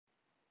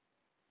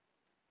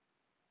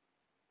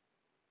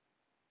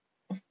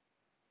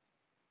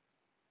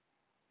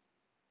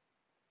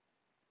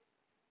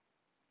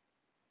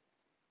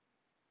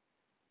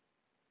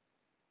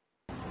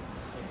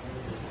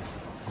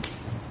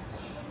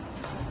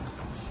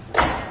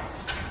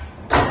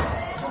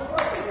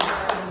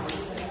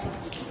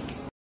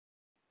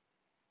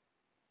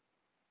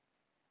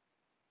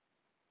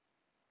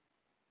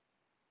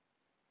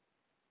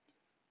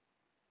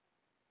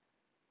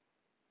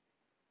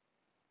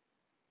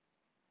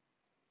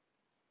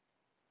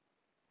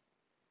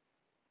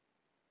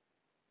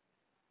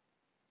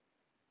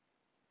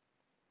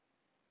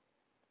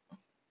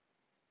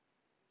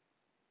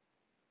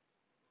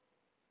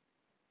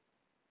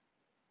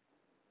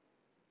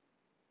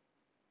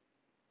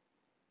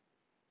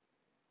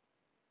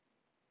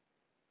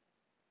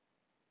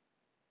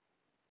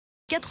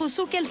4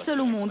 sauts qu'elle seule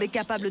au monde est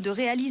capable de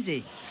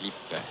réaliser. Flip,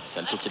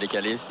 salto qui est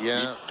décalé.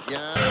 Bien, bien.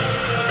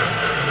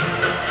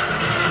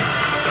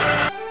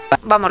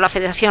 Vamos, la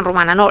Federación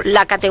Rumana, no,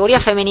 la categoría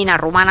femenina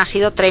rumana ha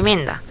sido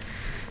tremenda.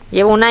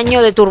 Lleva un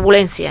año de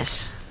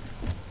turbulencias.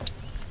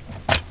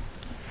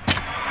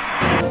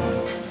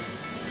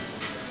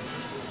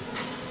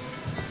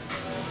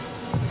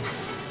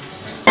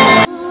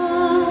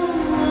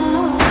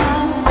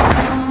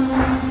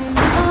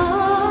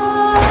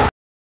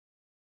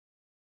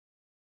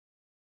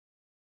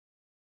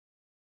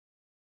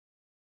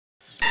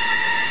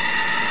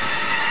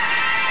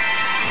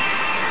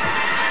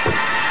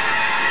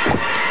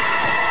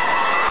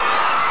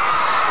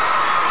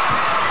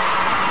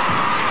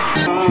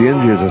 She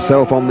injured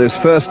herself on this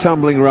first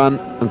tumbling run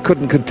and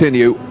couldn't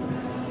continue.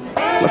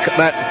 Look at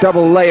that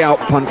double layout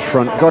punch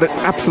front. Got it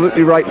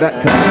absolutely right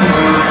that time.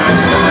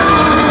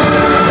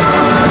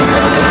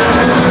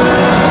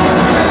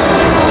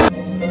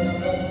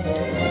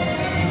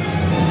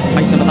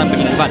 最初のタンブ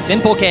リングは前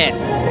方形。 Et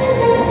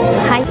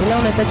là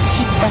on attaque tout de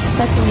suite par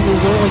sa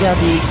combinaison.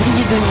 Regardez,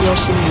 vrille et demi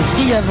enchaîné,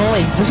 vrille avant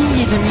et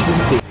vrille et demi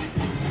groupé.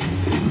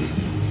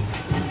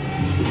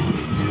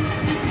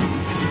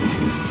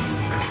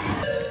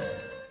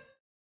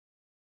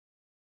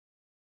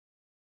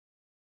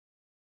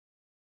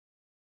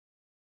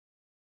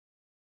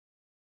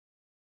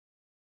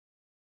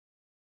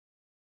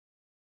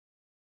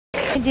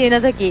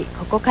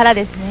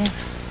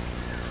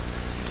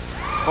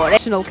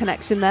 Additional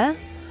connection there.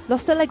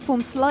 Lost her leg form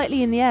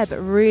slightly in the air, but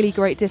really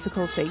great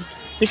difficulty.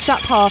 The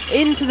shut half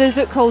into the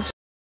zook hold.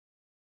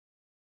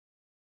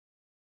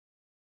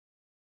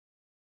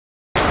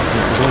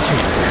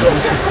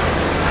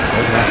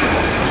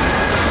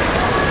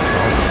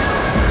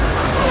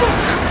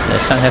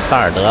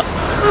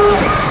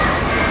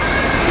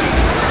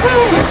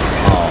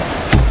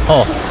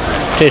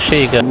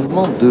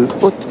 Mouvement de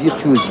haute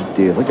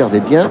virtuosité. Regardez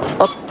bien.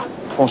 Hop,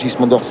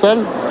 franchissement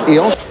dorsal et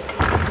en...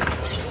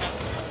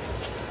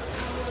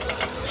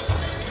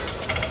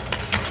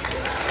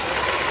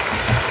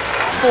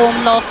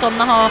 Form loss on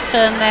the half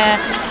turn there,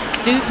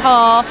 stoop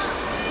half.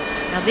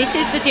 Now this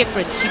is the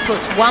difference. She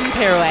puts one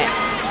pirouette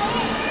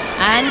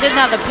and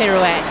another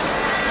pirouette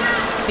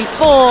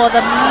before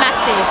the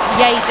massive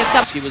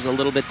Jaeger. She was a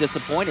little bit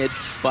disappointed,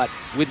 but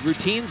with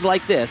routines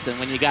like this, and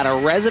when you got a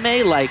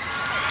resume like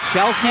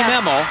Chelsea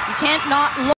Memel, you can't not look.